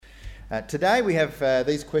Today we have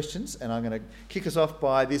these questions, and I'm going to kick us off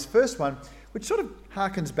by this first one, which sort of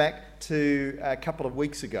harkens back to a couple of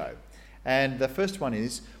weeks ago. And the first one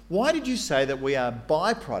is, why did you say that we are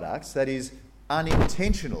byproducts, that is,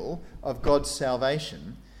 unintentional, of God's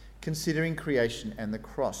salvation, considering creation and the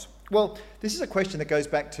cross? Well, this is a question that goes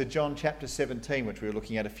back to John chapter 17, which we were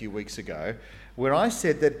looking at a few weeks ago, where I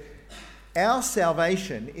said that our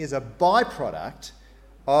salvation is a byproduct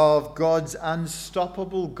of God's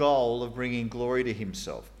unstoppable goal of bringing glory to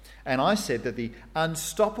himself. And I said that the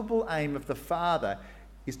unstoppable aim of the Father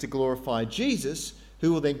is to glorify Jesus,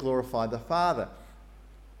 who will then glorify the Father.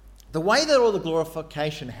 The way that all the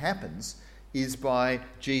glorification happens is by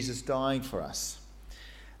Jesus dying for us.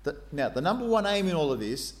 Now, the number one aim in all of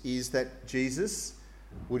this is that Jesus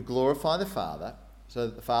would glorify the Father, so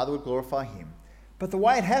that the Father would glorify him. But the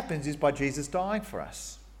way it happens is by Jesus dying for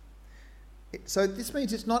us. So this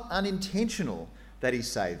means it's not unintentional that he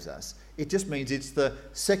saves us. It just means it's the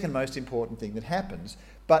second most important thing that happens.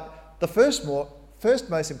 But the first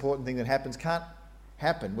most important thing that happens can't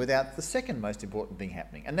happen without the second most important thing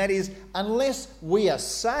happening. And that is, unless we are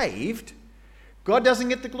saved, God doesn't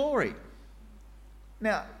get the glory.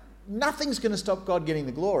 Now, nothing's going to stop God getting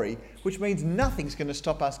the glory, which means nothing's going to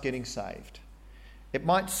stop us getting saved. It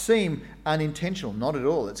might seem unintentional, not at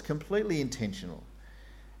all. It's completely intentional.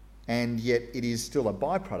 And yet it is still a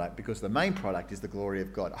byproduct, because the main product is the glory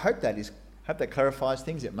of God. I hope that clarifies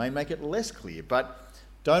things. It may make it less clear, but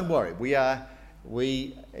don't worry.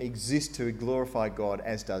 We exist to glorify God,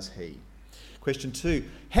 as does he. Question 2.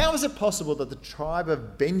 How is it possible that the tribe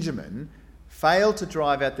of Benjamin failed to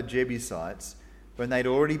drive out the Jebusites when they'd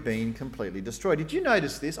already been completely destroyed? Did you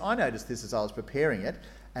notice this? I noticed this as I was preparing it,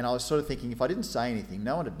 and I was sort of thinking, if I didn't say anything,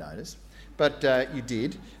 no one would notice. But you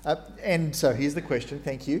did. And so here's the question.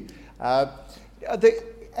 Thank you.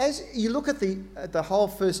 As you look at the whole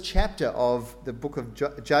first chapter of the book of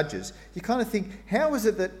Judges, you kind of think, how is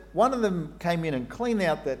it that one of them came in and cleaned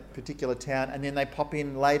out that particular town, and then they pop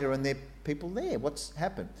in later and there are people there? What's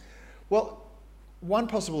happened? Well, one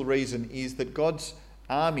possible reason is that God's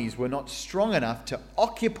armies were not strong enough to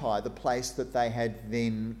occupy the place that they had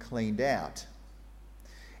then cleaned out.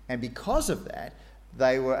 And because of that,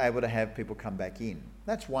 they were able to have people come back in.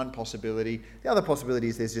 That's one possibility. The other possibility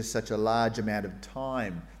is there's just such a large amount of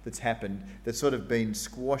time that's happened that's sort of been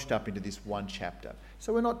squashed up into this one chapter.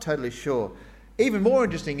 So we're not totally sure. Even more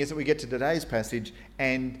interesting is that we get to today's passage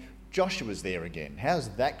and Joshua's there again. How's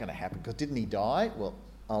that going to happen? Because didn't he die? Well,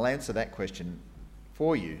 I'll answer that question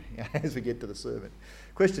for you as we get to the sermon.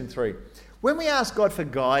 Question 3. When we ask God for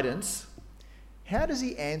guidance, how does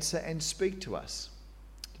he answer and speak to us?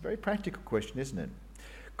 It's a very practical question, isn't it?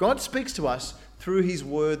 God speaks to us through his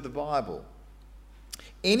word, the Bible.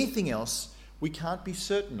 Anything else we can't be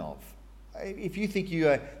certain of. If you think you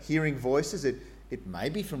are hearing voices, it may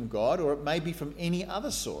be from God, or it may be from any other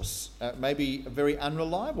source. It may be a very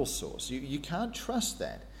unreliable source. You can't trust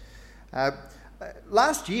that.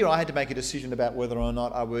 Last year I had to make a decision about whether or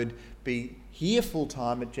not I would be here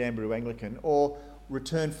full-time at Jamberoo Anglican or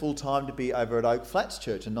return full-time to be over at Oak Flats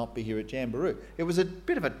Church and not be here at Jamberoo. It was a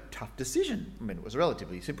bit of a tough decision. I mean, it was a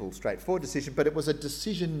relatively simple, straightforward decision, but it was a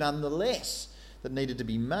decision nonetheless that needed to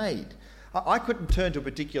be made. I couldn't turn to a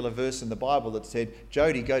particular verse in the Bible that said,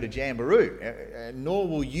 Jody, go to Jamberoo, nor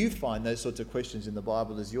will you find those sorts of questions in the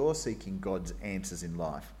Bible as you're seeking God's answers in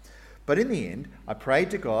life. But in the end, I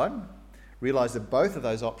prayed to God, realised that both of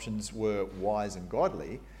those options were wise and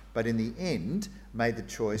godly, but in the end made the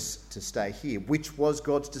choice to stay here, which was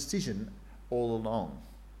God's decision all along.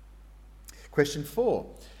 Question 4.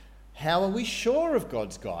 How are we sure of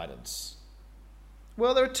God's guidance?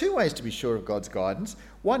 Well, there are two ways to be sure of God's guidance.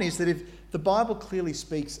 One is that if the Bible clearly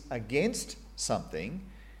speaks against something,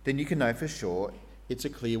 then you can know for sure it's a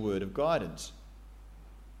clear word of guidance.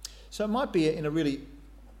 So it might be in a really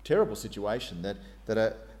terrible situation that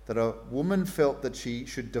a woman felt that she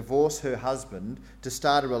should divorce her husband to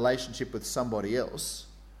start a relationship with somebody else,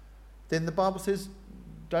 then the Bible says,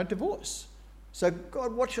 don't divorce. So,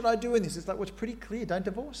 God, what should I do in this? It's like, well, it's pretty clear, don't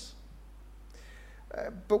divorce.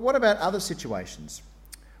 But what about other situations?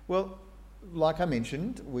 Well, like I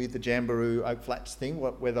mentioned with the Jamberoo Oak Flats thing,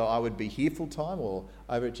 whether I would be here full-time or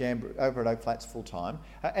over at Oak Flats full-time,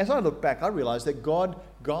 as I look back, I realised that God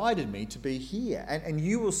guided me to be here. And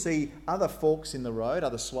you will see other forks in the road,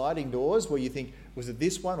 other sliding doors where you think, was it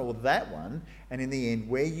this one or that one? And in the end,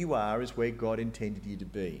 where you are is where God intended you to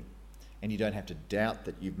be. And you don't have to doubt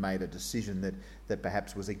that you've made a decision that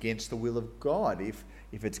perhaps was against the will of God if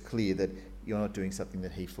it's clear that you're not doing something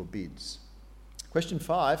that he forbids. Question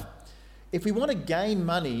 5. If we want to gain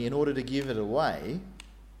money in order to give it away,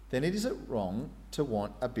 then it isn't wrong to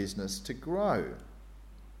want a business to grow.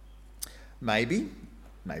 Maybe,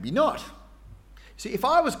 maybe not. See, if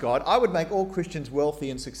I was God, I would make all Christians wealthy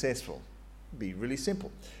and successful. It'd be really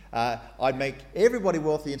simple. I'd make everybody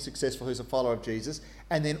wealthy and successful who's a follower of Jesus,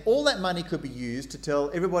 and then all that money could be used to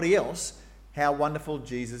tell everybody else how wonderful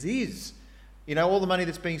Jesus is. You know, all the money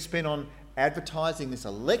that's being spent on advertising this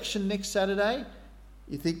election next Saturday,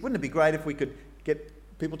 you think, wouldn't it be great if we could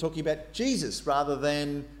get people talking about Jesus rather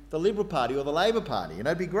than the Liberal Party or the Labor Party? You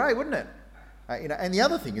know, it'd be great, wouldn't it? And the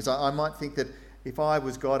other thing is, I might think that if I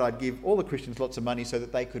was God, I'd give all the Christians lots of money so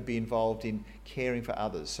that they could be involved in caring for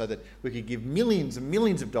others, so that we could give millions and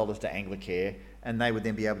millions of dollars to Anglicare, and they would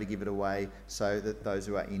then be able to give it away so that those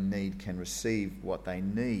who are in need can receive what they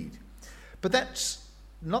need. But that's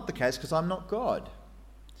not the case because I'm not God.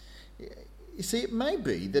 You see, it may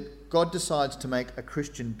be that God decides to make a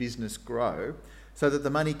Christian business grow so that the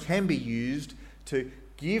money can be used to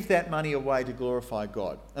give that money away to glorify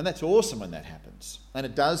God. And that's awesome when that happens. And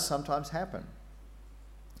it does sometimes happen.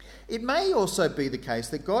 It may also be the case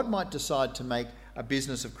that God might decide to make a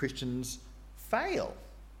business of Christians fail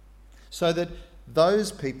so that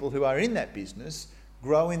those people who are in that business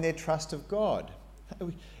grow in their trust of God.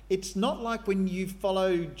 It's not like when you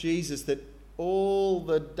follow Jesus that all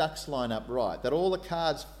the ducks line up right, that all the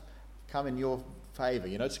cards come in your favour.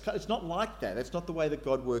 You know, it's not like that. That's not the way that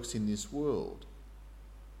God works in this world.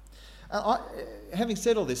 Having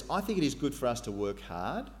said all this, I think it is good for us to work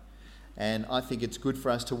hard, and I think it's good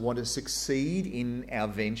for us to want to succeed in our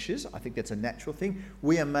ventures. I think that's a natural thing.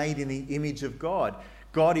 We are made in the image of God.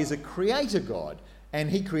 God is a creator God, and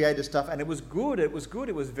he created stuff, and it was good. It was good.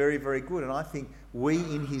 It was very, very good. And I think we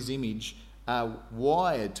in his image are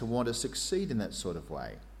wired to want to succeed in that sort of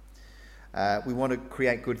way. We want to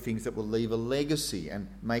create good things that will leave a legacy and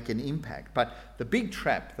make an impact. But the big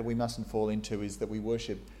trap that we mustn't fall into is that we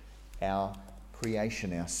worship our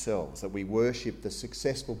creation ourselves, that we worship the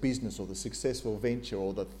successful business or the successful venture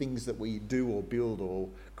or the things that we do or build or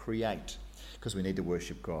create, because we need to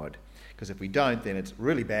worship God. Because if we don't, then it's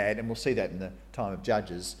really bad, and we'll see that in the time of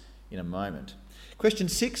Judges in a moment. Question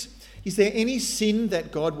 6, is there any sin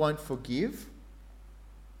that God won't forgive?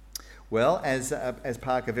 Well, as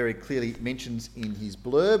Parker very clearly mentions in his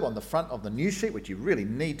blurb on the front of the news sheet, which you really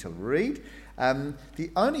need to read,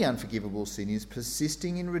 the only unforgivable sin is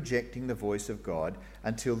persisting in rejecting the voice of God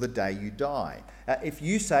until the day you die. If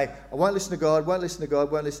you say, I won't listen to God, won't listen to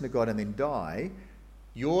God, won't listen to God, and then die,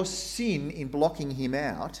 your sin in blocking him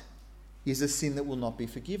out is a sin that will not be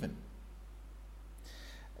forgiven.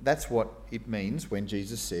 That's what it means when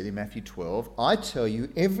Jesus said in Matthew 12, I tell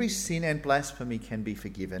you, every sin and blasphemy can be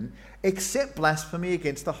forgiven, except blasphemy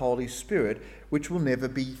against the Holy Spirit, which will never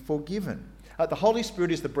be forgiven. The Holy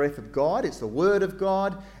Spirit is the breath of God, it's the word of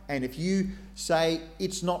God, and if you say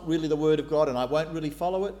it's not really the word of God and I won't really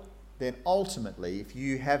follow it, then ultimately, if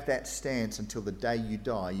you have that stance until the day you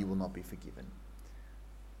die, you will not be forgiven.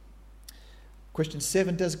 Question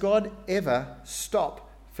 7, does God ever stop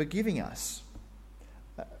forgiving us?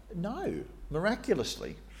 No,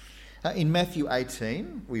 miraculously. In Matthew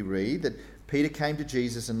 18, we read that Peter came to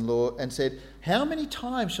Jesus and said, how many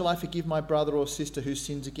times shall I forgive my brother or sister who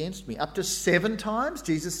sins against me? Up to 7 times?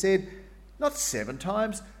 Jesus said, not 7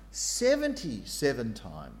 times, 77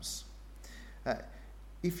 times.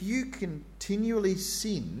 If you continually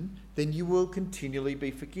sin, then you will continually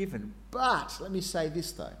be forgiven. But, let me say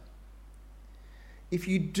this though. If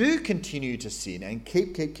you do continue to sin and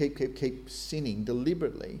keep sinning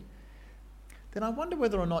deliberately, then I wonder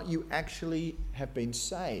whether or not you actually have been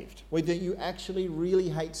saved, whether you actually really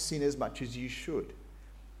hate sin as much as you should.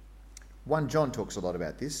 1 John talks a lot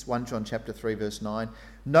about this. 1 John chapter 3 verse 9.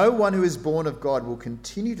 No one who is born of God will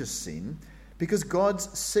continue to sin because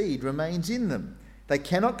God's seed remains in them. They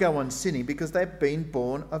cannot go on sinning because they've been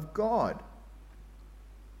born of God.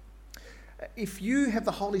 If you have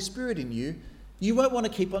the Holy Spirit in you, you won't want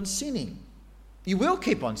to keep on sinning. You will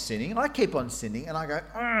keep on sinning, and I keep on sinning, and I go,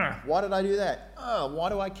 why did I do that? Why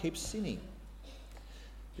do I keep sinning?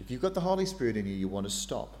 If you've got the Holy Spirit in you, you want to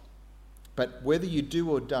stop. But whether you do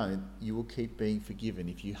or don't, you will keep being forgiven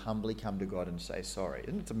if you humbly come to God and say sorry.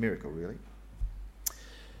 Isn't it a miracle, really?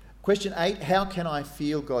 Question 8, how can I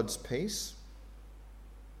feel God's peace?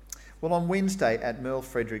 Well, on Wednesday at Merle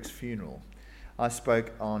Frederick's funeral, I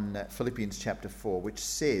spoke on Philippians chapter 4, which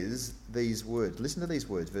says these words. Listen to these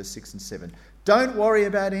words, verse 6 and 7. Don't worry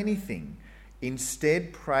about anything.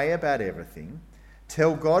 Instead, pray about everything.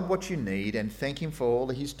 Tell God what you need and thank him for all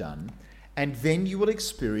that he's done. And then you will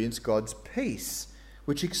experience God's peace,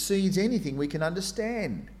 which exceeds anything we can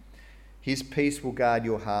understand. His peace will guard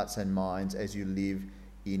your hearts and minds as you live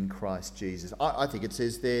in Christ Jesus. I think it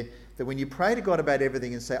says there that when you pray to God about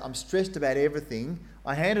everything and say, I'm stressed about everything,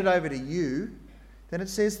 I hand it over to you, then it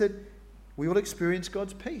says that we will experience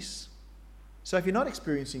God's peace. So if you're not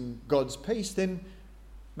experiencing God's peace, then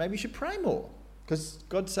maybe you should pray more, because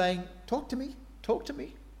God's saying, talk to me,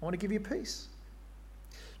 I want to give you peace.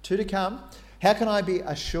 2 to come, how can I be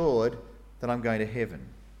assured that I'm going to heaven?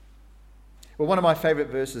 Well, one of my favourite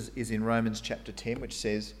verses is in Romans chapter 10, which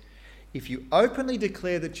says, if you openly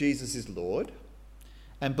declare that Jesus is Lord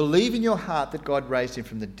and believe in your heart that God raised him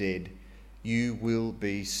from the dead, you will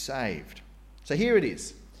be saved. So here it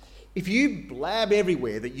is. If you blab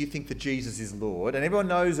everywhere that you think that Jesus is Lord, and everyone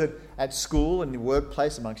knows it at school and your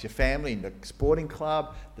workplace, amongst your family, in the sporting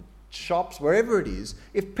club, the shops, wherever it is,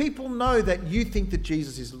 if people know that you think that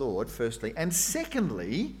Jesus is Lord, firstly, and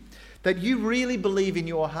secondly, that you really believe in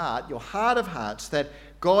your heart of hearts, that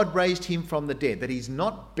God raised him from the dead, that he's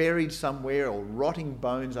not buried somewhere or rotting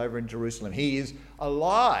bones over in Jerusalem, he is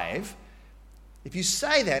alive. If you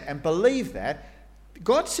say that and believe that,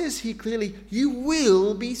 God says here clearly, you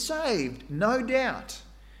will be saved, no doubt.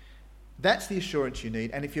 That's the assurance you need.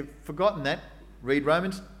 And if you've forgotten that, read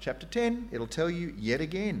Romans chapter 10. It'll tell you yet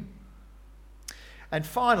again. And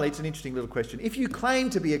finally, it's an interesting little question. If you claim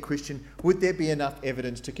to be a Christian, would there be enough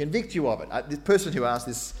evidence to convict you of it? The person who asked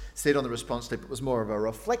this said on the response slip it was more of a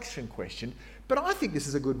reflection question. But I think this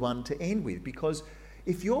is a good one to end with, because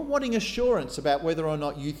if you're wanting assurance about whether or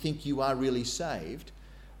not you think you are really saved,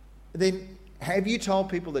 then have you told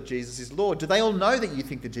people that Jesus is Lord? Do they all know that you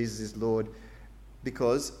think that Jesus is Lord?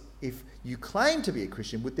 Because if you claim to be a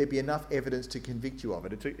Christian, would there be enough evidence to convict you of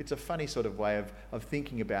it? It's a funny sort of way of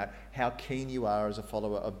thinking about how keen you are as a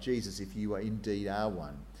follower of Jesus if you indeed are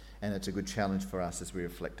one. And it's a good challenge for us as we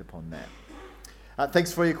reflect upon that.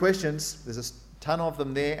 Thanks for your questions. There's a ton of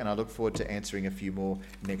them there, and I look forward to answering a few more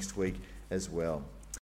next week as well.